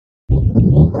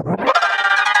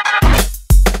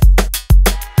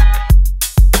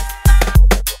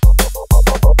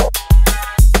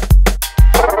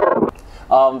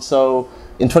So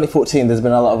in 2014, there's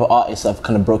been a lot of artists that have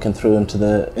kind of broken through into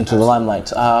the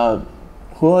limelight.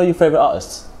 Who are your favorite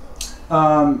artists?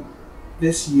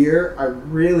 This year, I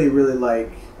really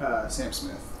like Sam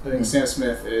Smith. I think Sam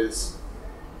Smith is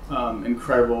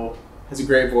incredible. Has a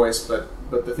great voice, but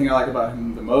the thing I like about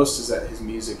him the most is that his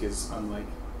music is unlike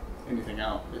anything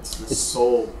else. It's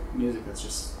soul music that's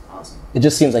just awesome. It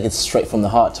just seems like it's straight from the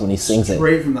heart when he sings it.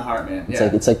 Straight from the heart, man.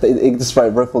 It's like it just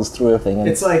ripples through everything.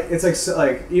 It's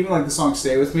like even like the song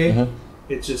 "Stay With Me."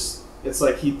 It's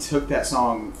like he took that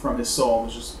song from his soul and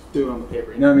was just doing it on the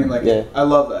paper. You know what I mean? Like I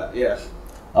love that. Yeah.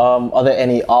 Are there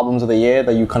any albums of the year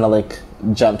that you kind of like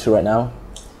jump to right now?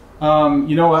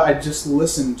 You know what? I just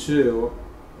listened to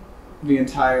the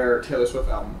entire Taylor Swift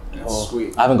album. It's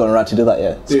sweet. I haven't gotten around to do that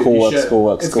yet. It's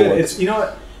schoolwork. It's good. It's, you know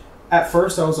what? At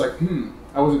first I was like,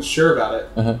 I wasn't sure about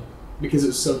it because it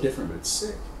was so different, but it's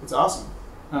sick. It's awesome.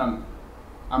 I'm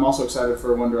also excited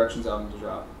for One Direction's album to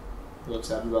drop. Real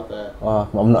excited about that.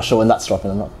 I'm not sure when that's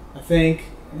dropping. I think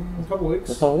a couple weeks.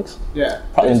 A couple weeks? Yeah.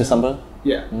 Probably in December?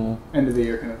 Yeah. End of the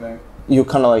year kind of thing. You're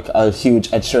kind of like a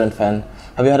huge Ed Sheeran fan.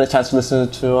 Have you had a chance to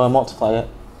listen to Multiply yet?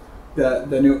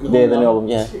 The new album,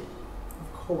 yeah.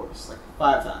 Of course, like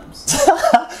 5 times.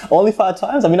 Only 5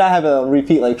 times? I mean, I have it on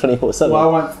repeat like 24/7.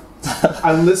 Well,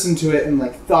 I listened to it and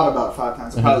like thought about it 5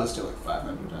 times. I probably listened to it like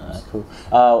 500 times.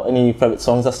 Cool. Any favorite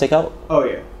songs that stick out? Oh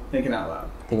yeah, Thinking Out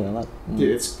Loud. Thinking Out Loud. Dude,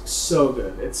 it's so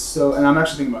good. And I'm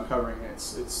actually thinking about covering it.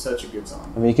 It's such a good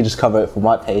song. I mean, you could just cover it for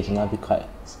my page and that'd be quite.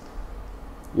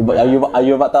 Are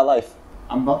you about that life?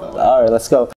 I'm about that life. All right, let's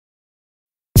go.